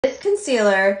This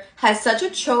concealer has such a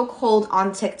chokehold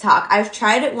on TikTok. I've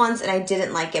tried it once and I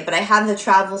didn't like it, but I have the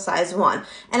travel size one.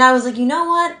 And I was like, you know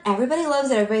what? Everybody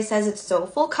loves it. Everybody says it's so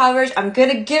full coverage. I'm going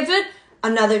to give it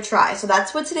another try. So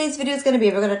that's what today's video is going to be.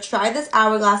 We're going to try this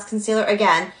Hourglass concealer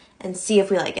again and see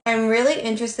if we like it. I'm really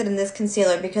interested in this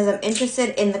concealer because I'm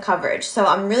interested in the coverage. So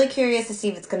I'm really curious to see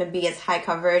if it's going to be as high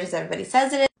coverage as everybody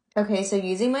says it is. Okay, so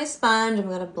using my sponge, I'm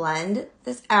going to blend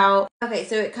this out. Okay,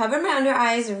 so it covered my under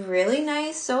eyes really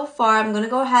nice so far. I'm going to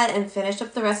go ahead and finish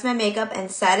up the rest of my makeup and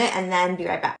set it and then be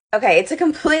right back. Okay, it's a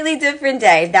completely different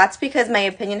day. That's because my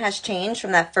opinion has changed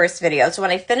from that first video. So when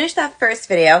I finished that first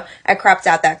video, I cropped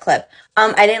out that clip.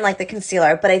 I didn't like the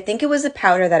concealer, but I think it was the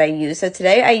powder that I used. So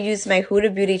today I used my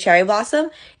Huda Beauty Cherry Blossom,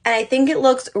 and I think it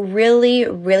looks really,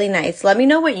 really nice. Let me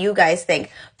know what you guys think.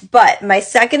 But my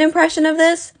second impression of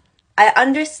this, I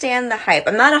understand the hype.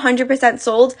 I'm not 100%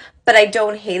 sold, but I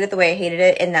don't hate it the way I hated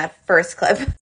it in that first clip.